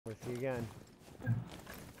We'll see you again.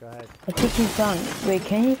 Go ahead. I think he found. Wait,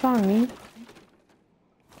 can he find me?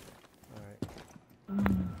 Alright.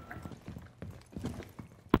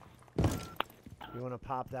 You wanna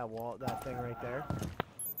pop that wall, that thing right there?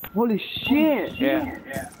 Holy shit! Yeah.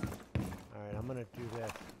 Alright, I'm gonna do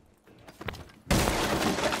this.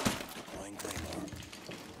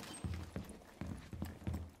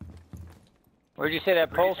 Where'd you say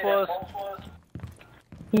that pulse was?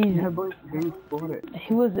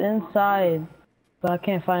 He was inside, but I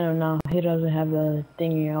can't find him now. He doesn't have the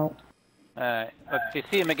thingy out. Look, if you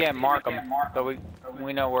see him again, mark him, so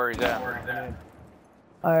we know where he's at.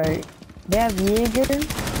 Alright. They have Jaeger.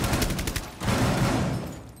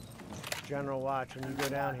 General, watch, when you go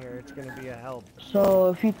down here, it's gonna be a help.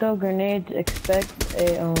 So if you throw grenades, expect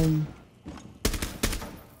a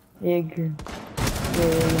Jaeger.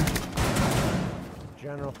 Yeah.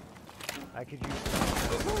 General, I could use.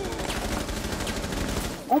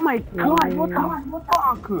 Oh my god, what the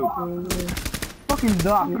fuck? Fucking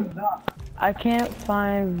duck. I can't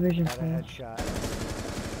find vision Got a points headshot.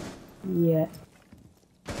 yet.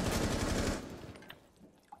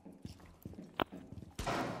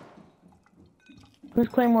 Whose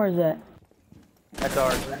claymore is that? That's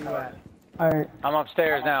ours. Where you at? Alright. I'm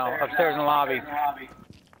upstairs now, upstairs in the lobby.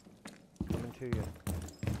 Coming to you.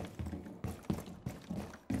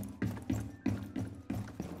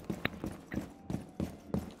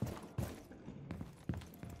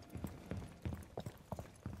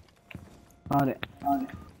 Got it.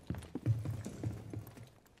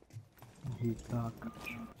 He's stuck.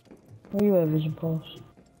 Where you at, Vision Pulse?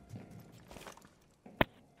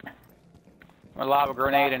 We'll lob a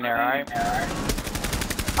grenade in there, alright?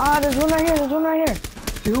 Ah, there's one right here, there's one right here.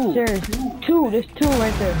 Two. Upstairs. Two, there's two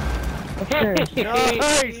right there. Upstairs.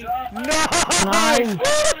 Nice! Nice!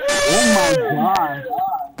 Oh my god.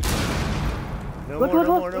 No Look, more, look,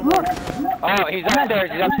 no look, more, no look. more. Oh, he's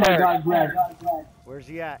upstairs, he's Oh my upstairs. god, Brad. Where's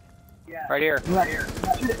he at? Right here.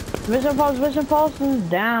 Vision Pulse is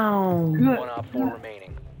down. Good. 1 op 4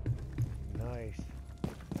 remaining. Nice.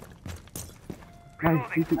 Guys,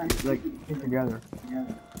 keep it, like, stay together.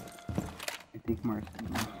 I think Mars.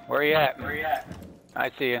 Where you at?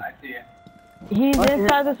 I see you. He's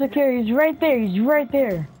inside the security. He's right there. He's right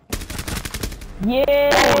there. Yeah!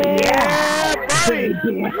 Yeah, buddy!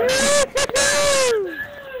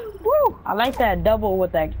 Woo! I like that double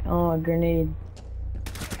with that grenade.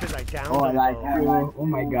 Because I downed Oh, I them like both. that. Oh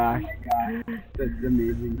my gosh. That's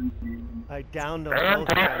amazing. I downed them both.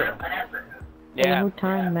 General. Yeah.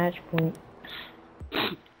 Overtime match point.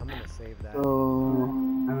 I'm gonna save that. So,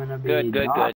 I'm gonna be Good, good, good.